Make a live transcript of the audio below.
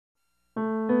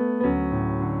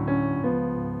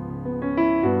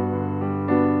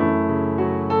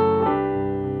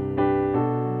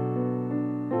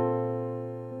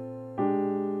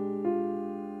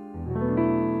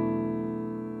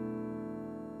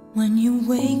When you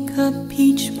wake up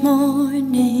each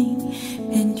morning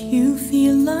and you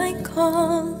feel like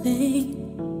calling,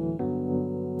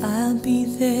 I'll be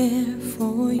there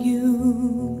for you.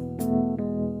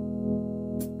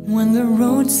 When the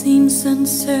road seems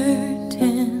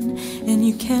uncertain and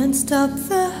you can't stop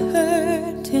the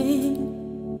hurting,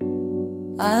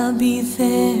 I'll be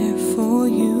there for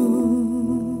you.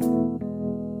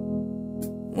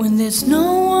 When there's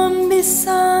no one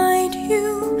beside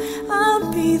you,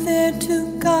 I'll be there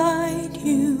to guide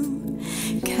you,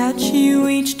 catch you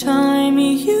each time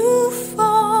you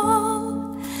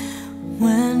fall.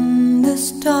 When the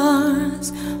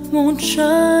stars won't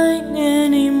shine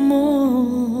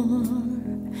anymore,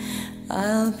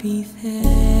 I'll be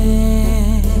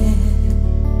there.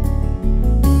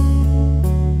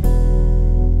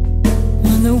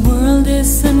 When the world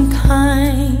is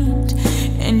unkind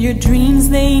and your dreams,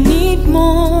 they need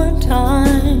more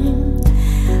time,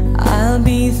 I'll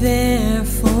be there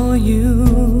for you.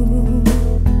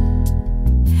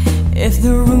 If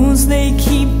the rules they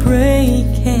keep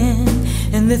breaking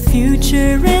and the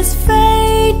future is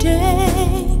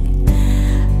fading,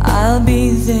 I'll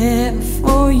be there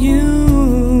for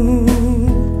you.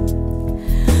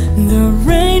 The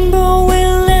rainbow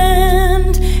will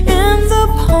land in the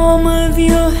palm of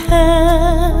your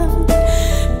hand.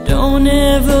 Don't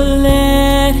ever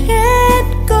let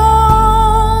it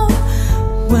go.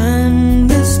 When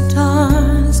the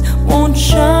stars won't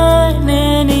shine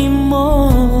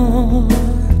anymore,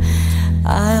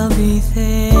 I'll be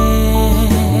there.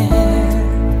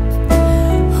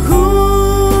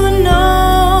 Who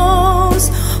knows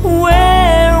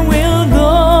where we'll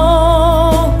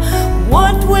go?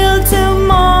 What will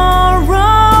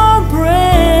tomorrow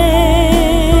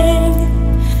bring?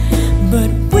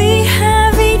 But we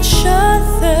have each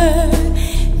other,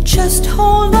 just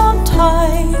hold on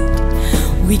tight.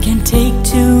 We can take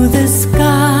to the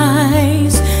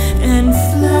skies and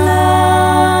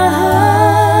fly,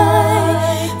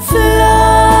 fly.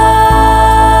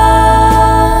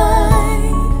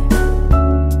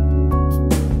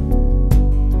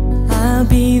 I'll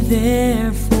be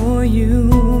there for you.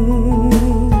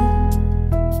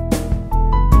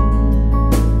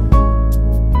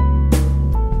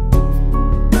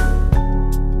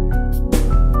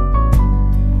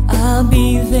 I'll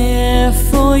be there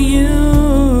for you.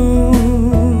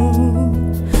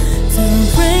 The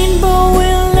rainbow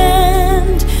will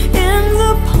land in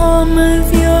the palm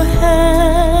of your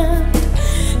hand.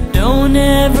 Don't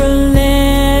ever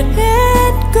let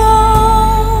it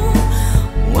go.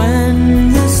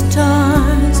 When the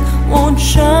stars won't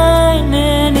shine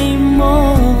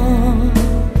anymore,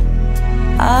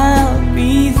 I'll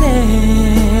be there.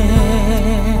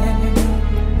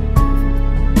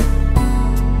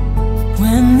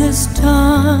 When the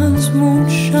stars won't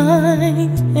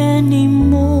shine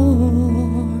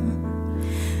anymore,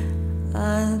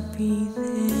 I'll be there.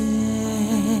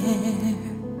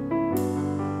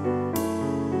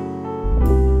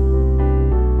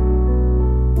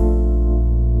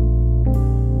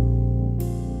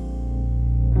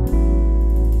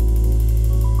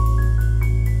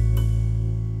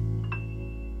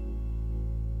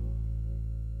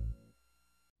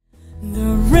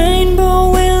 The rainbow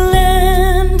will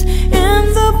land in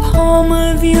the palm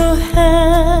of your hand.